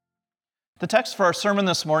The text for our sermon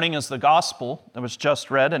this morning is the gospel that was just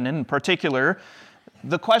read, and in particular,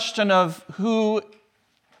 the question of who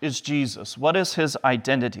is Jesus? What is his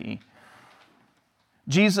identity?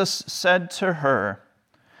 Jesus said to her,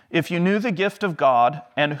 "If you knew the gift of God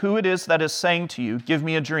and who it is that is saying to you, 'Give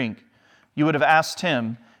me a drink,' you would have asked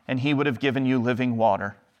him, and he would have given you living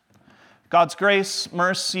water." God's grace,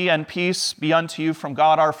 mercy, and peace be unto you from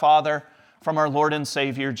God our Father, from our Lord and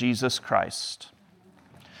Savior, Jesus Christ.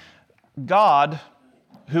 God,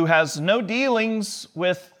 who has no dealings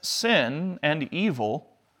with sin and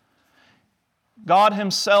evil, God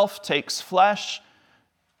himself takes flesh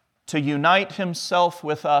to unite himself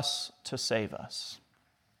with us to save us.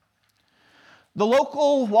 The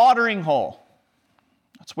local watering hole,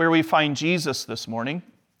 that's where we find Jesus this morning.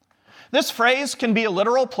 This phrase can be a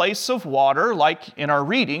literal place of water, like in our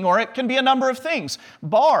reading, or it can be a number of things.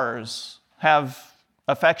 Bars have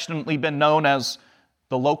affectionately been known as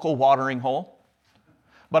the local watering hole,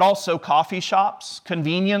 but also coffee shops,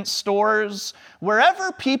 convenience stores,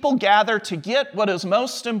 wherever people gather to get what is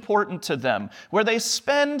most important to them, where they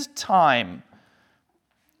spend time,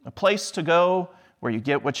 a place to go where you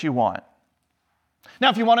get what you want. Now,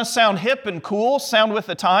 if you want to sound hip and cool, sound with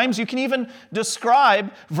the times, you can even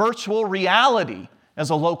describe virtual reality as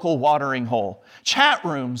a local watering hole. Chat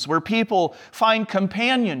rooms where people find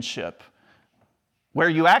companionship, where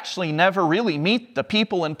you actually never really meet the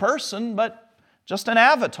people in person, but just an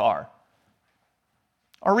avatar.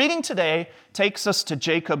 Our reading today takes us to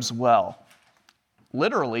Jacob's well,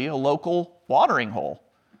 literally a local watering hole.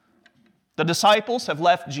 The disciples have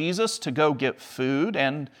left Jesus to go get food,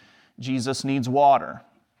 and Jesus needs water.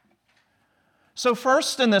 So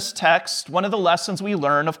first in this text, one of the lessons we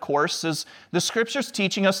learn, of course, is the Scriptures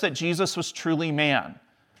teaching us that Jesus was truly man.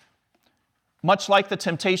 Much like the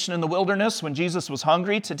temptation in the wilderness when Jesus was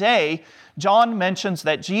hungry, today, John mentions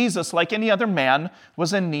that Jesus, like any other man,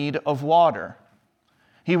 was in need of water.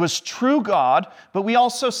 He was true God, but we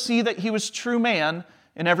also see that he was true man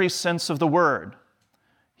in every sense of the word.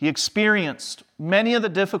 He experienced many of the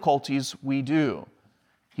difficulties we do.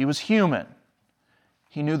 He was human.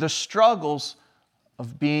 He knew the struggles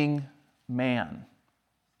of being man.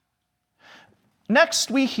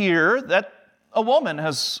 Next, we hear that a woman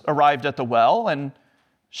has arrived at the well, and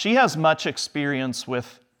she has much experience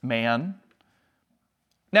with man.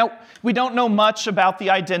 Now, we don't know much about the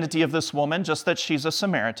identity of this woman, just that she's a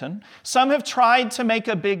Samaritan. Some have tried to make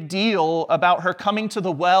a big deal about her coming to the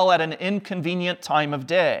well at an inconvenient time of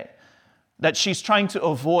day, that she's trying to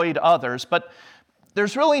avoid others, but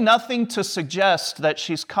there's really nothing to suggest that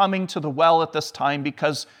she's coming to the well at this time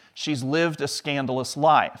because she's lived a scandalous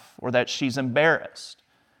life or that she's embarrassed.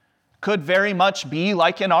 Could very much be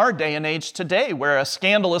like in our day and age today, where a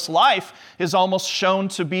scandalous life is almost shown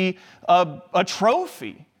to be a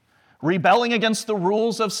trophy. Rebelling against the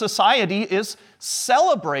rules of society is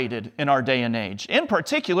celebrated in our day and age, in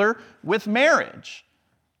particular with marriage.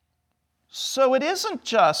 So it isn't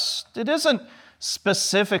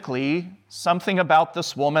specifically something about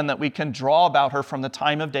this woman that we can draw about her from the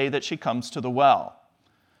time of day that she comes to the well.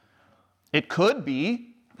 It could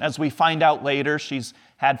be, as we find out later, she's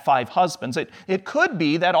had 5 husbands. It could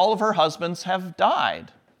be that all of her husbands have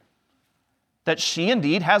died, that she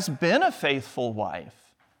indeed has been a faithful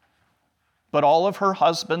wife, but all of her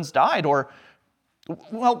husbands died,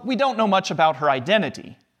 we don't know much about her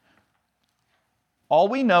identity. All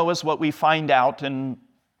we know is what we find out in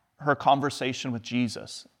her conversation with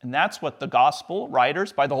Jesus, and that's what the gospel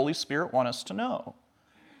writers by the Holy Spirit want us to know.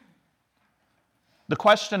 The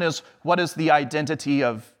question is, what is the identity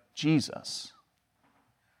of Jesus?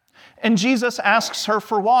 And Jesus asks her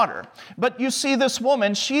for water. But you see, this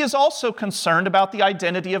woman, she is also concerned about the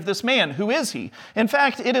identity of this man. Who is he? In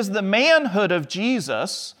fact, it is the manhood of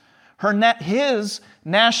Jesus, his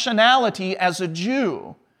nationality as a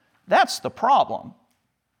Jew. That's the problem.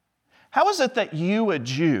 How is it that you, a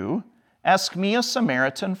Jew, ask me, a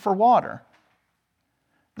Samaritan, for water?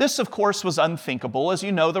 This, of course, was unthinkable. As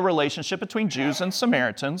you know, the relationship between Jews and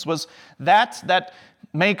Samaritans was that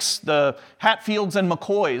makes the Hatfields and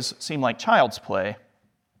McCoys seem like child's play.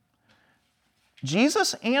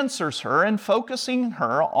 Jesus answers her and focusing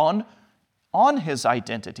her on his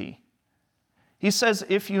identity. He says,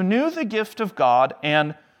 if you knew the gift of God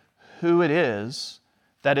and who it is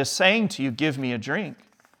that is saying to you, give me a drink,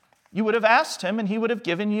 you would have asked him and he would have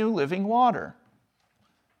given you living water.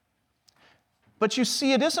 But you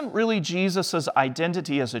see, it isn't really Jesus'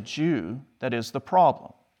 identity as a Jew that is the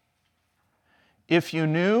problem. If you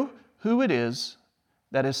knew who it is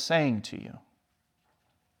that is saying to you.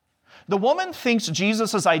 The woman thinks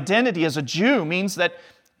Jesus' identity as a Jew means that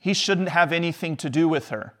he shouldn't have anything to do with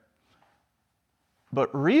her.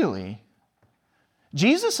 But really,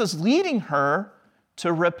 Jesus is leading her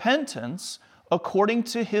to repentance according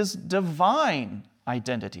to his divine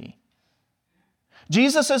identity.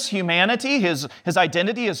 Jesus' humanity, his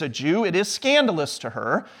identity as a Jew, it is scandalous to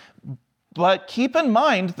her. But keep in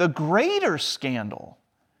mind, the greater scandal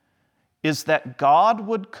is that God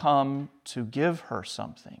would come to give her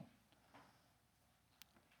something.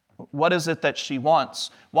 What is it that she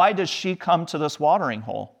wants? Why does she come to this watering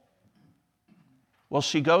hole? Well,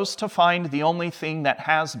 she goes to find the only thing that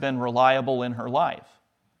has been reliable in her life.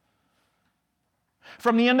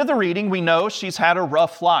 From the end of the reading, we know she's had a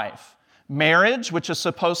rough life. Marriage, which is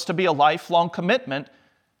supposed to be a lifelong commitment,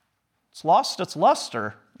 it's lost its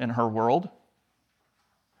luster in her world.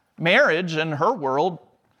 Marriage in her world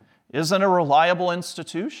isn't a reliable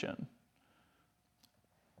institution.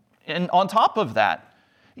 And on top of that,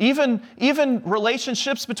 even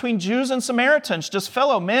relationships between Jews and Samaritans, just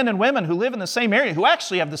fellow men and women who live in the same area, who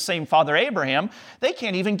actually have the same father Abraham, they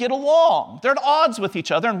can't even get along. They're at odds with each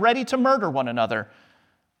other and ready to murder one another.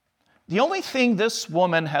 The only thing this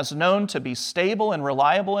woman has known to be stable and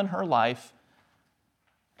reliable in her life,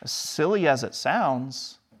 as silly as it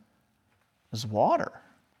sounds, is water.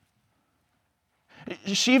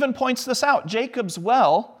 She even points this out. Jacob's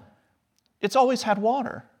well, it's always had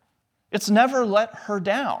water. It's never let her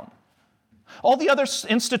down. All the other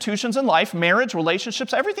institutions in life, marriage,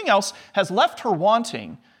 relationships, everything else has left her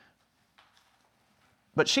wanting.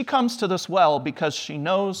 But she comes to this well because she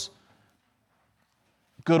knows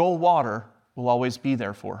good old water will always be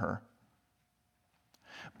there for her.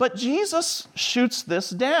 But Jesus shoots this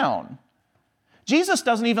down. Jesus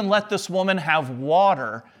doesn't even let this woman have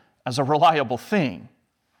water as a reliable thing.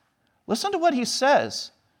 Listen to what he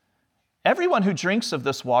says. Everyone who drinks of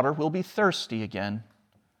this water will be thirsty again.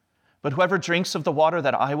 But whoever drinks of the water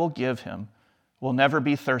that I will give him will never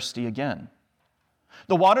be thirsty again.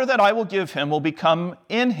 The water that I will give him will become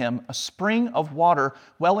in him a spring of water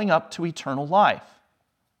welling up to eternal life.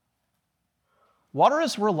 Water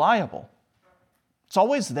is reliable. It's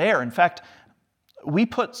always there. In fact, we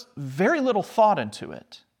put very little thought into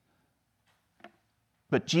it.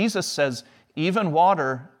 But Jesus says, even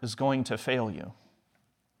water is going to fail you.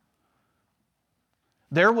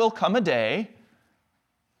 There will come a day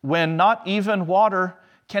when not even water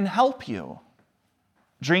can help you.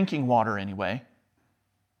 Drinking water, anyway.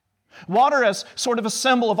 Water as sort of a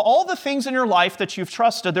symbol of all the things in your life that you've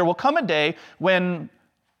trusted. There will come a day when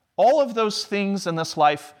all of those things in this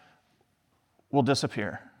life will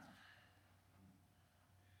disappear.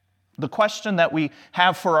 The question that we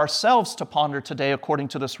have for ourselves to ponder today, according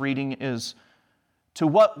to this reading, is, to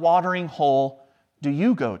what watering hole do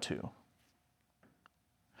you go to?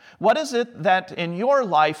 What is it that in your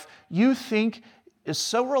life you think is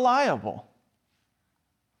so reliable?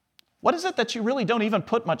 What is it that you really don't even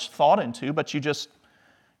put much thought into, but you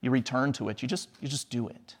return to it, you just do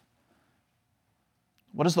it?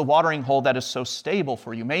 What is the watering hole that is so stable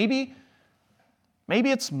for you? Maybe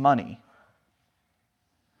it's money.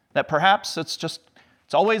 That perhaps it's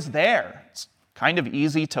always there. It's kind of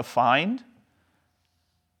easy to find.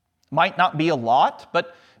 Might not be a lot,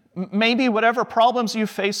 but maybe whatever problems you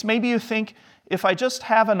face, maybe you think, if I just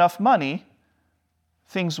have enough money,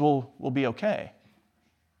 things will be okay.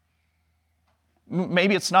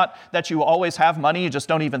 Maybe it's not that you always have money, you just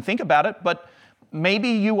don't even think about it, but maybe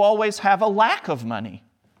you always have a lack of money.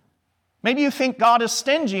 Maybe you think God is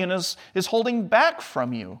stingy and is holding back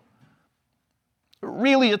from you.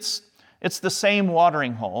 Really, it's the same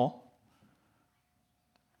watering hole.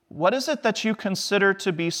 What is it that you consider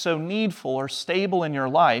to be so needful or stable in your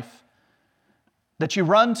life that you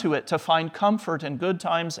run to it to find comfort in good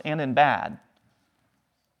times and in bad?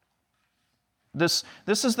 This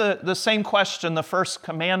is the same question the first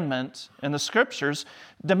commandment in the Scriptures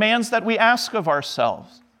demands that we ask of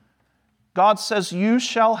ourselves. God says, "You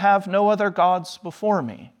shall have no other gods before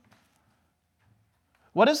me."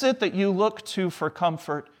 What is it that you look to for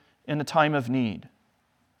comfort in a time of need?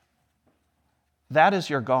 That is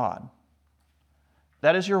your God.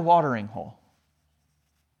 That is your watering hole.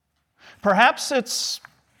 Perhaps it's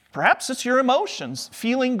your emotions,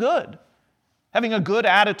 feeling good, having a good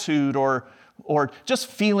attitude, or just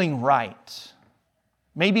feeling right.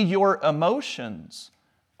 Maybe your emotions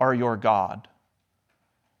are your God.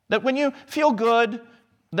 That when you feel good,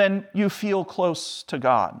 then you feel close to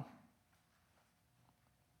God.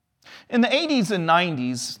 In the 80s and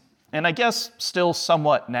 90s, and I guess still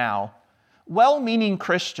somewhat now, well-meaning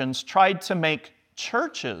Christians tried to make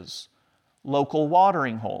churches local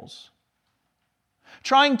watering holes.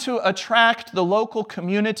 trying to attract the local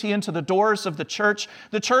community into the doors of the church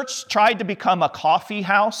tried to become a coffee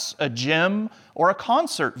house, a gym, or a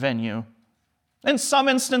concert venue. In some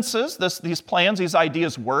instances, these plans, these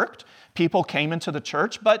ideas worked. People came into the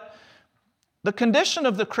church, but the condition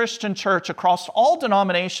of the Christian church across all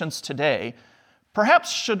denominations today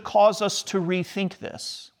perhaps should cause us to rethink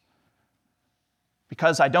this.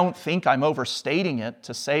 Because I don't think I'm overstating it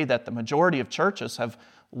to say that the majority of churches have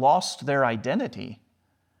lost their identity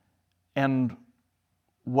and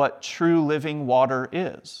what true living water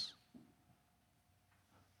is.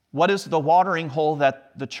 What is the watering hole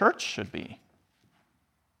that the church should be?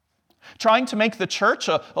 Trying to make the church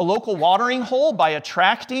a local watering hole by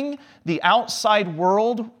attracting the outside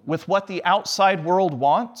world with what the outside world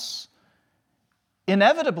wants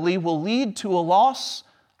inevitably will lead to a loss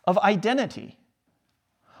of identity,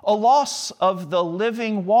 a loss of the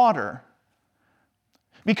living water.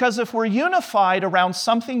 Because if we're unified around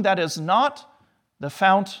something that is not the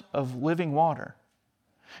fount of living water,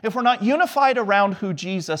 if we're not unified around who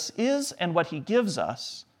Jesus is and what he gives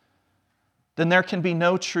us, then there can be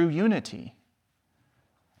no true unity,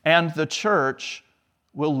 and the church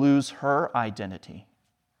will lose her identity.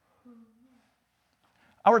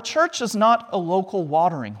 Our church is not a local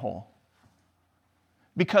watering hole,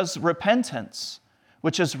 because repentance,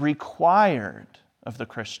 which is required of the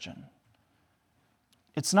Christian,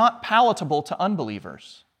 it's not palatable to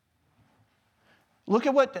unbelievers. Look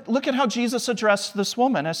at how Jesus addressed this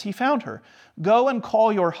woman as he found her. "Go and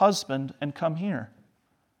call your husband and come here."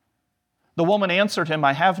 The woman answered him,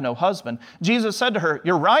 "I have no husband." Jesus said to her,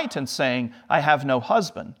 "You're right in saying, 'I have no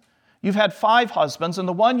husband.' You've had 5 husbands, and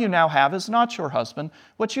the one you now have is not your husband.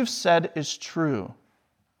 What you've said is true."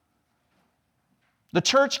 The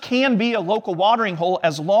church can be a local watering hole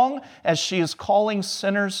as long as she is calling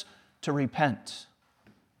sinners to repent.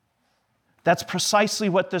 That's precisely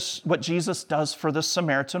what Jesus does for this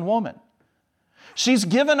Samaritan woman. She's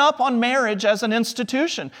given up on marriage as an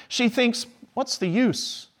institution. She thinks, what's the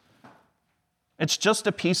use? It's just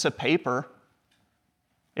a piece of paper.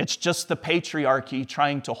 It's just the patriarchy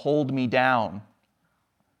trying to hold me down.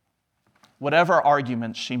 Whatever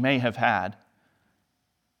arguments she may have had,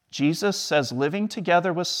 Jesus says living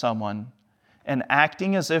together with someone and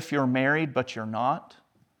acting as if you're married but you're not,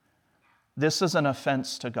 this is an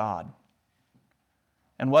offense to God.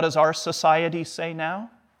 And what does our society say now?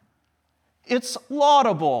 It's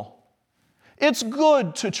laudable. It's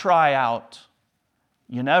good to try out.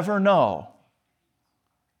 You never know.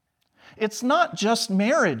 It's not just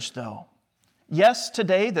marriage, though. Yes,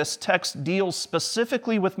 today this text deals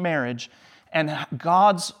specifically with marriage and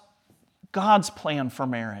God's plan for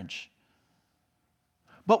marriage.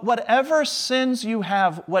 But whatever sins you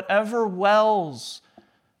have, whatever wells,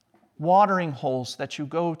 watering holes that you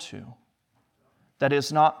go to, that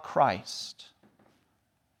is not Christ,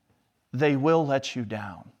 they will let you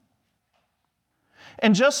down.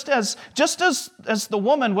 And just as the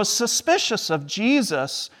woman was suspicious of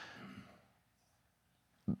Jesus,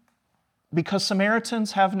 because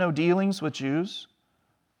Samaritans have no dealings with Jews,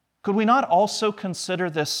 could we not also consider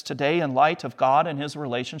this today in light of God and his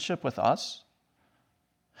relationship with us?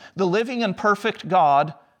 The living and perfect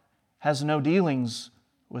God has no dealings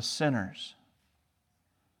with sinners.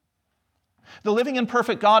 The living and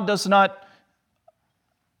perfect God does not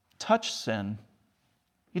touch sin.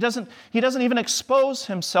 He doesn't even expose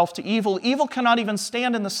himself to evil. Evil cannot even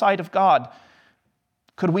stand in the sight of God.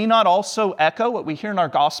 Could we not also echo what we hear in our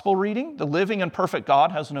gospel reading? The living and perfect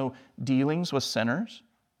God has no dealings with sinners.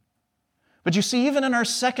 But you see, even in our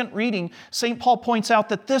second reading, St. Paul points out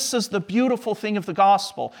that this is the beautiful thing of the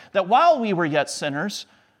gospel, that while we were yet sinners,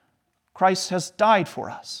 Christ has died for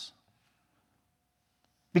us.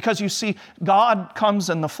 Because you see, God comes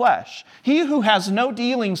in the flesh. He who has no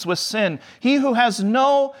dealings with sin, he who has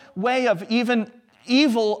no way of even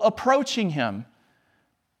evil approaching him,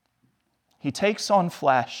 he takes on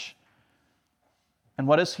flesh. And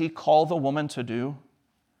what does he call the woman to do?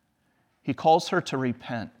 He calls her to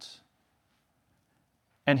repent.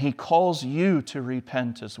 And he calls you to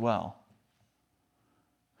repent as well.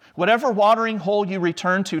 Whatever watering hole you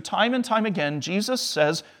return to time and time again, Jesus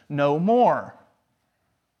says, no more.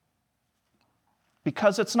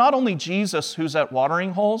 Because it's not only Jesus who's at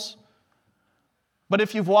watering holes, but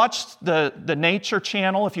if you've watched the Nature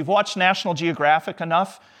Channel, if you've watched National Geographic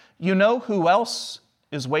enough, you know who else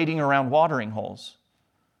is waiting around watering holes?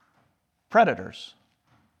 Predators.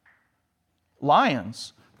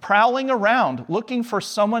 Lions, prowling around, looking for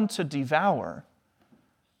someone to devour.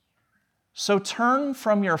 So turn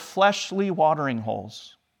from your fleshly watering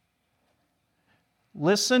holes.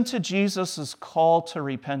 Listen to Jesus' call to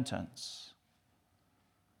repentance.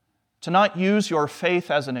 to not use your faith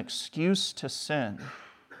as an excuse to sin,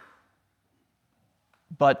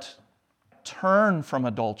 but turn from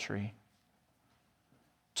adultery.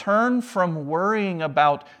 Turn from worrying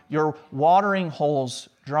about your watering holes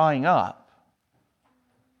drying up.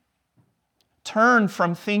 Turn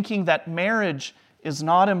from thinking that marriage is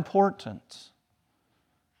not important.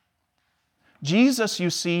 Jesus, you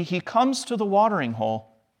see, he comes to the watering hole.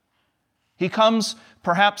 He comes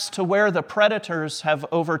perhaps to where the predators have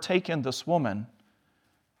overtaken this woman.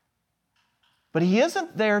 But he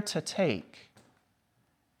isn't there to take.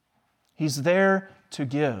 He's there to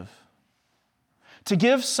give. To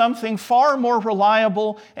give something far more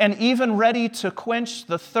reliable and even ready to quench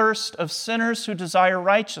the thirst of sinners who desire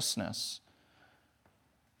righteousness.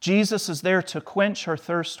 Jesus is there to quench her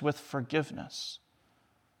thirst with forgiveness.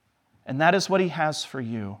 And that is what he has for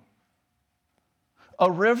you. A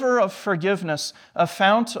river of forgiveness, a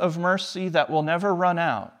fount of mercy that will never run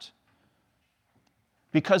out.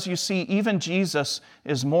 Because you see, even Jesus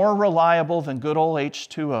is more reliable than good old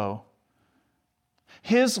H2O.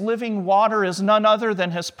 His living water is none other than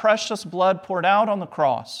his precious blood poured out on the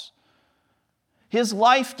cross. His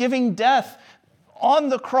life-giving death on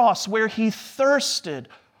the cross where he thirsted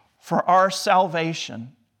for our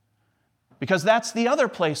salvation. Because that's the other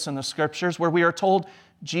place in the Scriptures where we are told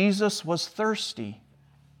Jesus was thirsty.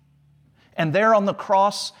 And there on the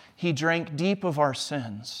cross, he drank deep of our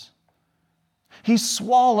sins. He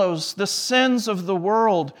swallows the sins of the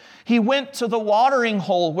world. He went to the watering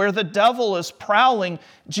hole where the devil is prowling.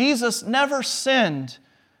 Jesus never sinned,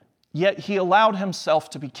 yet he allowed himself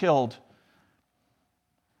to be killed.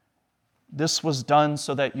 This was done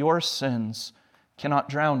so that your sins cannot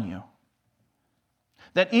drown you.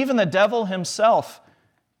 That even the devil himself,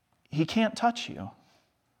 he can't touch you.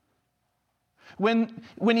 When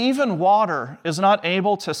even water is not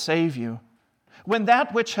able to save you, when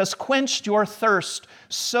that which has quenched your thirst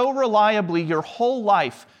so reliably your whole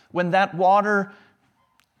life, when that water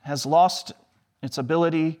has lost its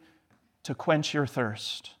ability to quench your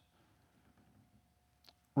thirst,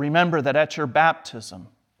 remember that at your baptism,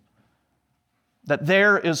 that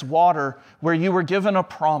there is water where you were given a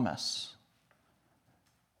promise.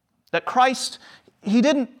 That Christ, He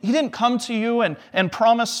didn't come to you and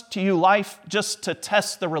promise to you life just to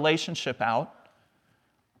test the relationship out.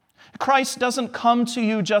 Christ doesn't come to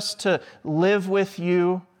you just to live with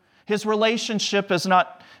you. His relationship is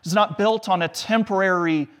not built on a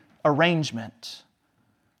temporary arrangement.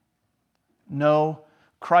 No,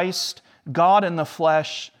 Christ, God in the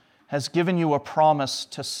flesh, has given you a promise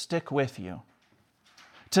to stick with you,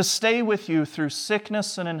 to stay with you through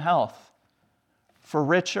sickness and in health, for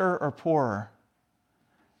richer or poorer,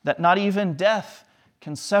 that not even death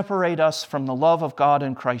can separate us from the love of God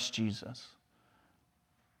in Christ Jesus.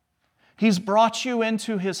 He's brought you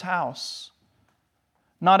into His house,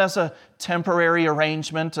 not as a temporary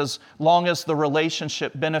arrangement as long as the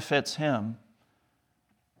relationship benefits Him,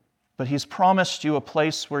 but He's promised you a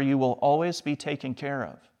place where you will always be taken care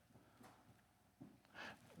of.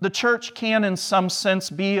 The church can, in some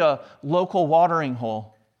sense, be a local watering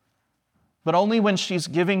hole, but only when she's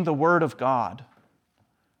giving the Word of God.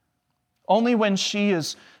 Only when she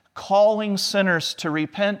is calling sinners to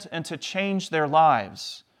repent and to change their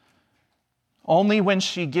lives. Only when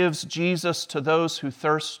she gives Jesus to those who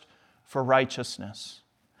thirst for righteousness.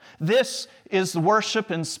 This is worship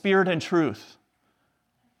in spirit and truth.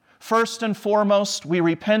 First and foremost, we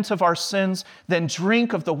repent of our sins, then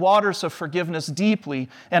drink of the waters of forgiveness deeply,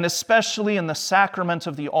 and especially in the sacrament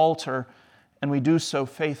of the altar, and we do so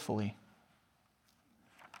faithfully.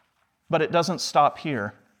 But it doesn't stop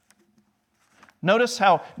here. Notice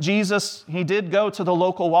how Jesus, He did go to the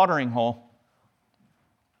local watering hole.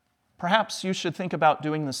 Perhaps you should think about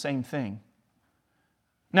doing the same thing.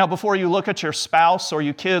 Now, before you look at your spouse or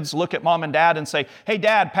you kids look at mom and dad and say, "Hey,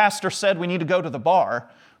 Dad, Pastor said we need to go to the bar,"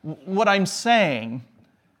 what I'm saying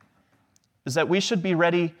is that we should be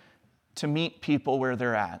ready to meet people where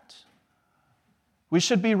they're at. We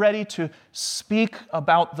should be ready to speak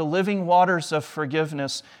about the living waters of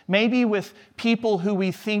forgiveness, maybe with people who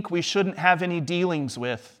we think we shouldn't have any dealings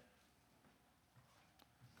with.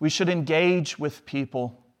 We should engage with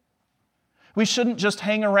people. We shouldn't just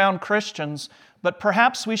hang around Christians, but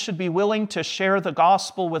perhaps we should be willing to share the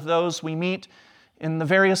gospel with those we meet in the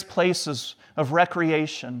various places of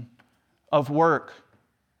recreation, of work.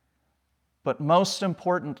 But most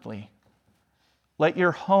importantly, let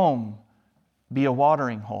your home be a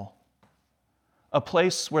watering hole, a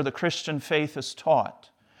place where the Christian faith is taught,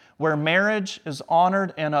 where marriage is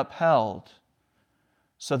honored and upheld,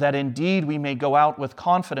 so that indeed we may go out with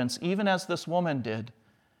confidence, even as this woman did,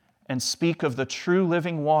 and speak of the true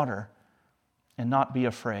living water and not be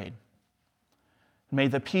afraid. May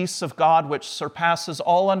the peace of God, which surpasses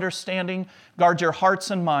all understanding, guard your hearts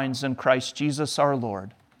and minds in Christ Jesus our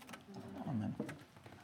Lord.